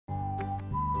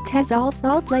TESOL,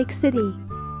 Salt Lake City.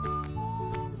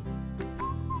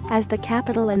 As the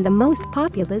capital and the most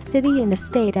populous city in the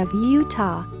state of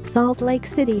Utah, Salt Lake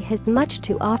City has much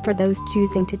to offer those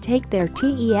choosing to take their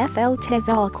TEFL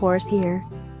TESOL course here.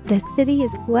 The city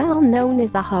is well known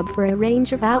as a hub for a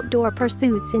range of outdoor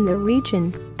pursuits in the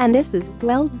region, and this is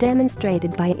well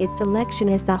demonstrated by its selection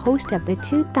as the host of the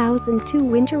 2002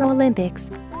 Winter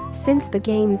Olympics. Since the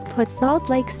Games put Salt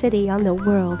Lake City on the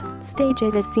world stage,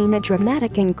 it has seen a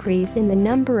dramatic increase in the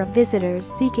number of visitors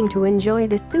seeking to enjoy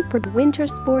the superb winter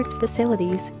sports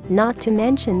facilities, not to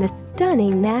mention the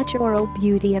stunning natural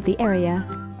beauty of the area.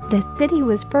 The city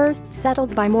was first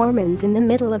settled by Mormons in the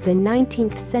middle of the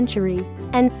 19th century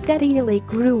and steadily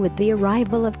grew with the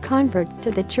arrival of converts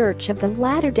to the Church of the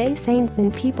Latter-day Saints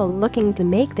and people looking to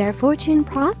make their fortune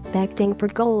prospecting for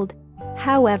gold.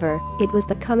 However, it was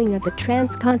the coming of the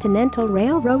Transcontinental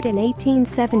Railroad in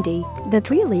 1870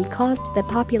 that really caused the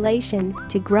population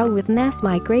to grow, with mass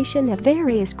migration of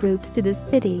various groups to the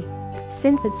city.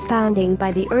 Since its founding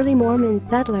by the early Mormon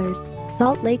settlers,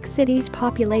 Salt Lake City's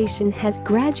population has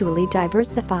gradually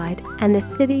diversified, and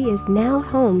the city is now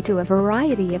home to a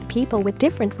variety of people with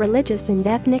different religious and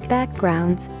ethnic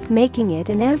backgrounds, making it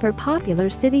an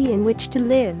ever-popular city in which to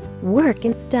live, work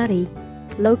and study.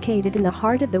 Located in the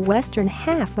heart of the western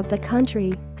half of the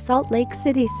country, Salt Lake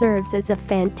City serves as a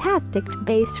fantastic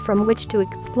base from which to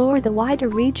explore the wider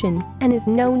region and is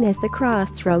known as the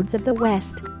Crossroads of the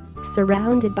West.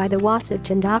 Surrounded by the Wasatch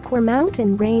and Aqua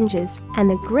mountain ranges and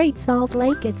the Great Salt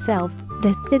Lake itself,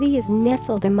 the city is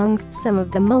nestled amongst some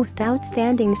of the most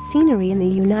outstanding scenery in the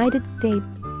United States.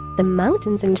 The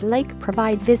mountains and lake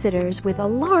provide visitors with a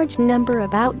large number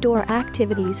of outdoor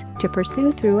activities to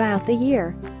pursue throughout the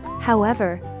year.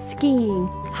 However, skiing,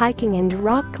 hiking and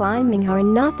rock climbing are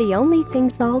not the only thing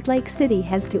Salt Lake City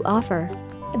has to offer.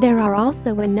 There are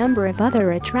also a number of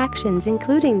other attractions,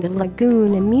 including the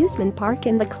Lagoon Amusement Park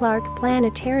and the Clark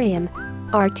Planetarium.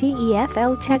 Our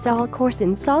TEFL TESOL course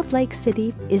in Salt Lake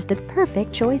City is the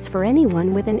perfect choice for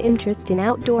anyone with an interest in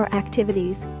outdoor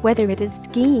activities, whether it is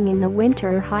skiing in the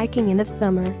winter or hiking in the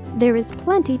summer. There is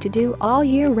plenty to do all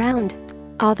year round.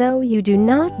 Although you do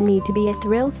not need to be a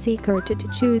thrill seeker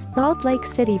to choose Salt Lake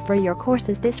City for your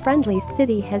courses, this friendly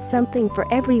city has something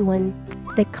for everyone.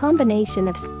 The combination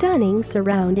of stunning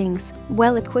surroundings,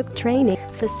 well-equipped training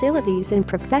facilities and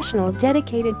professional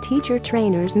dedicated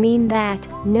teacher-trainers mean that,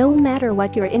 no matter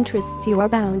what your interests, you are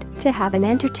bound to have an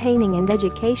entertaining and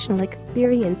educational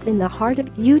experience in the heart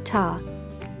of Utah.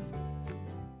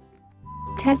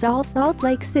 TESOL, Salt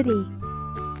Lake City.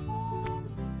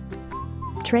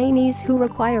 Trainees who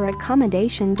require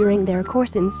accommodation during their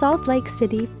course in Salt Lake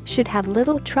City should have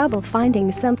little trouble finding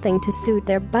something to suit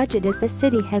their budget, as the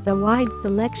city has a wide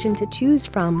selection to choose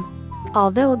from.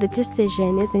 Although the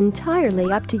decision is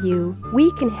entirely up to you, we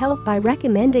can help by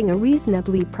recommending a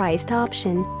reasonably priced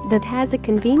option that has a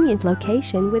convenient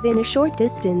location within a short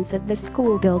distance of the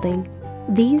school building.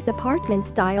 These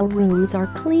apartment-style rooms are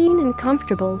clean and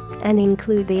comfortable and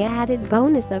include the added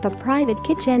bonus of a private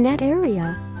kitchenette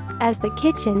area. As the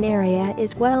kitchen area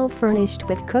is well furnished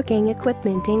with cooking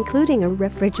equipment including a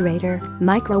refrigerator,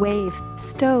 microwave,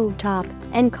 stovetop,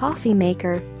 and coffee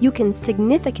maker, you can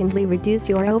significantly reduce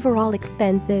your overall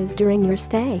expenses during your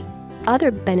stay.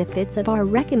 Other benefits of our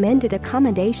recommended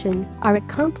accommodation are a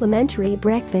complimentary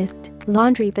breakfast,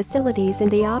 laundry facilities,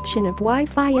 and the option of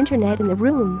Wi-Fi internet in the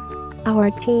room. Our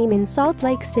team in Salt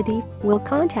Lake City will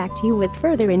contact you with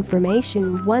further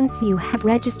information once you have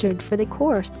registered for the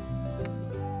course.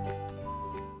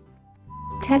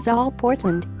 TESOL,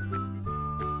 Portland.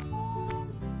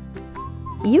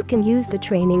 You can use the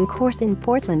training course in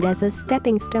Portland as a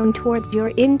stepping stone towards your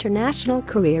international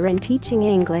career in teaching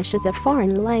English as a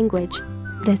foreign language.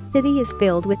 The city is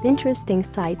filled with interesting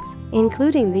sights,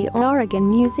 including the Oregon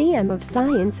Museum of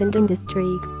Science and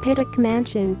Industry, Pittock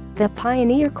Mansion, the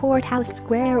Pioneer Courthouse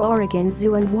Square, Oregon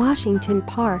Zoo, and Washington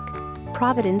Park.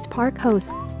 Providence Park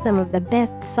hosts some of the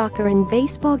best soccer and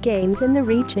baseball games in the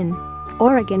region.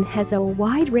 Oregon has a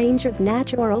wide range of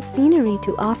natural scenery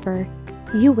to offer.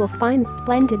 You will find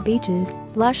splendid beaches,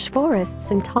 lush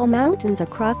forests, and tall mountains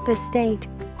across the state.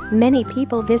 Many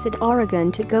people visit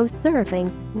Oregon to go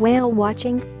surfing, whale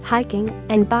watching, hiking,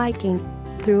 and biking.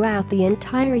 Throughout the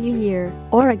entire year,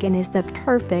 Oregon is the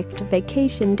perfect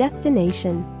vacation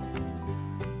destination.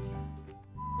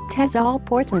 TESOL,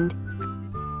 Portland.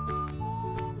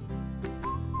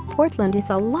 Portland is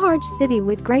a large city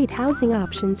with great housing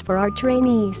options for our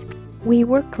trainees. We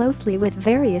work closely with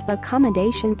various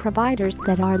accommodation providers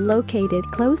that are located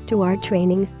close to our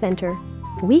training center.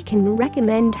 We can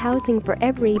recommend housing for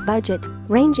every budget,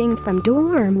 ranging from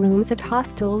dorm rooms at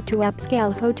hostels to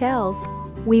upscale hotels.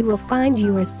 we will find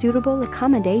you a suitable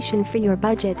accommodation for your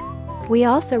budget. We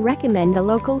also recommend the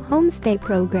local homestay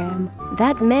program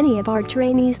that many of our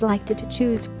trainees like to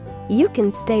choose. You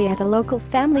can stay at a local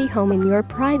family home in your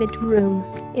private room.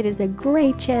 It is a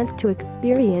great chance to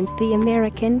experience the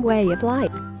American way of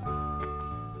life.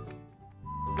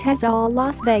 TESOL,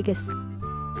 Las Vegas.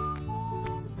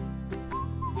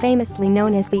 Famously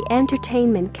known as the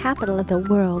entertainment capital of the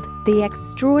world, the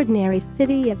extraordinary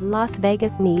city of Las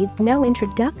Vegas needs no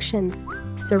introduction.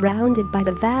 Surrounded by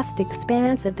the vast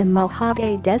expanse of the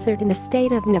Mojave Desert in the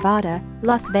state of Nevada,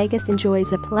 Las Vegas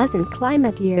enjoys a pleasant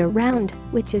climate year-round,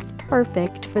 which is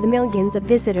perfect for the millions of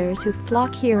visitors who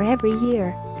flock here every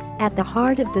year. At the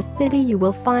heart of the city you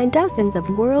will find dozens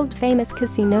of world-famous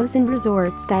casinos and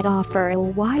resorts that offer a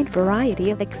wide variety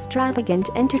of extravagant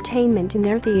entertainment in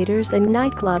their theaters and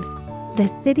nightclubs. The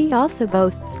city also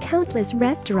boasts countless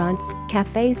restaurants,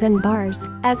 cafes and bars,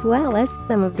 as well as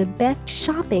some of the best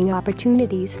shopping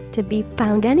opportunities to be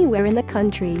found anywhere in the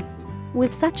country.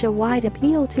 With such a wide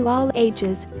appeal to all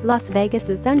ages, Las Vegas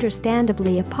is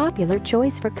understandably a popular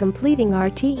choice for completing our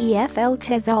TEFL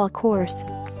TESOL course.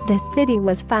 The city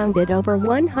was founded over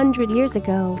 100 years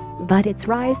ago, but its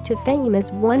rise to fame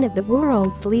as one of the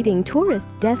world's leading tourist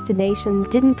destinations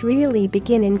didn't really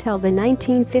begin until the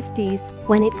 1950s,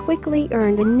 when it quickly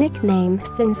earned the nickname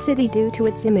Sin City due to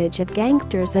its image of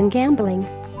gangsters and gambling.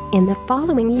 In the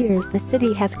following years the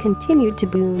city has continued to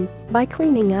boom by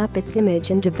cleaning up its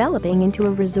image and developing into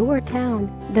a resort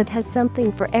town that has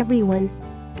something for everyone.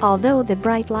 Although the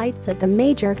bright lights of the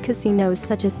major casinos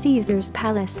such as Caesars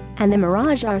Palace and the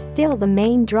Mirage are still the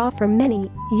main draw for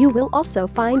many, you will also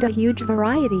find a huge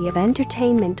variety of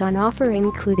entertainment on offer,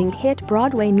 including hit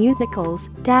Broadway musicals,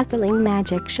 dazzling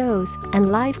magic shows,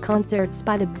 and live concerts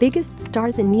by the biggest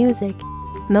stars in music.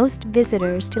 Most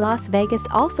visitors to Las Vegas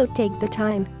also take the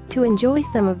time to enjoy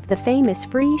some of the famous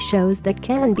free shows that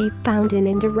can be found in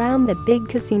and around the big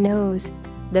casinos.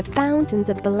 The fountains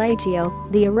of Bellagio,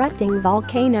 the erupting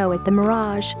volcano at the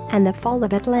Mirage, and the Fall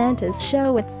of Atlantis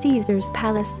show at Caesars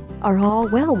Palace are all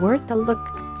well worth a look.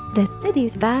 The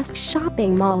city's vast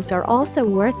shopping malls are also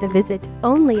worth a visit.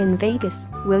 Only in Vegas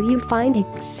will you find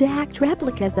exact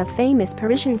replicas of famous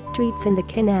Parisian streets and the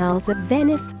canals of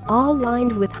Venice, all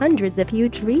lined with hundreds of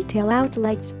huge retail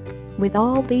outlets. With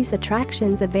all these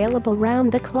attractions available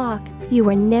round the clock, you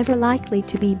are never likely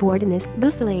to be bored in this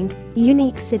bustling,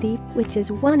 unique city, which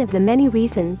is one of the many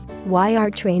reasons why our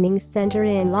training center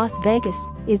in Las Vegas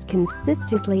is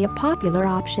consistently a popular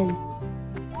option.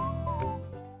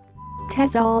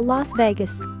 TESOL, Las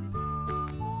Vegas.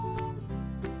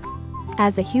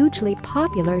 As a hugely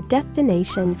popular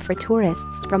destination for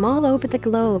tourists from all over the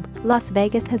globe, Las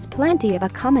Vegas has plenty of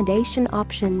accommodation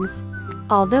options.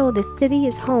 Although the city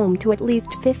is home to at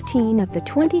least 15 of the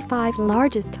 25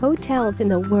 largest hotels in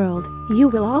the world, you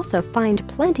will also find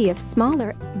plenty of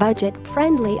smaller,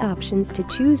 budget-friendly options to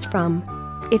choose from.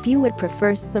 If you would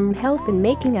prefer some help in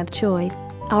making a choice,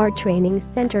 our training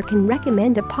center can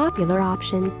recommend a popular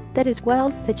option that is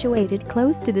well situated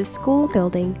close to the school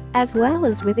building, as well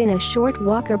as within a short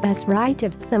walk or bus ride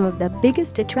of some of the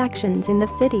biggest attractions in the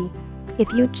city.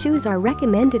 If you choose our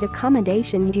recommended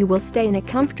accommodation, you will stay in a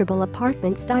comfortable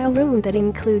apartment-style room that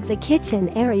includes a kitchen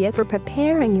area for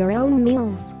preparing your own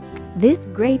meals. This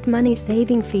great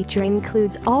money-saving feature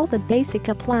includes all the basic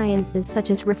appliances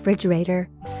such as refrigerator,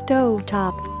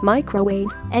 stovetop, microwave,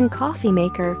 and coffee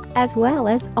maker, as well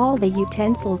as all the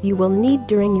utensils you will need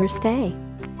during your stay.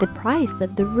 The price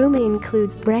of the room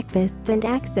includes breakfast and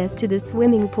access to the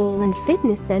swimming pool and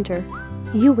fitness center.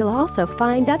 You will also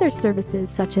find other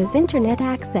services such as internet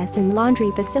access and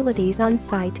laundry facilities on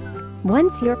site.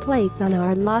 Once your place on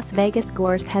our Las Vegas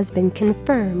course has been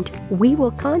confirmed, we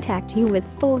will contact you with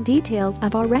full details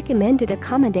of our recommended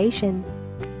accommodation.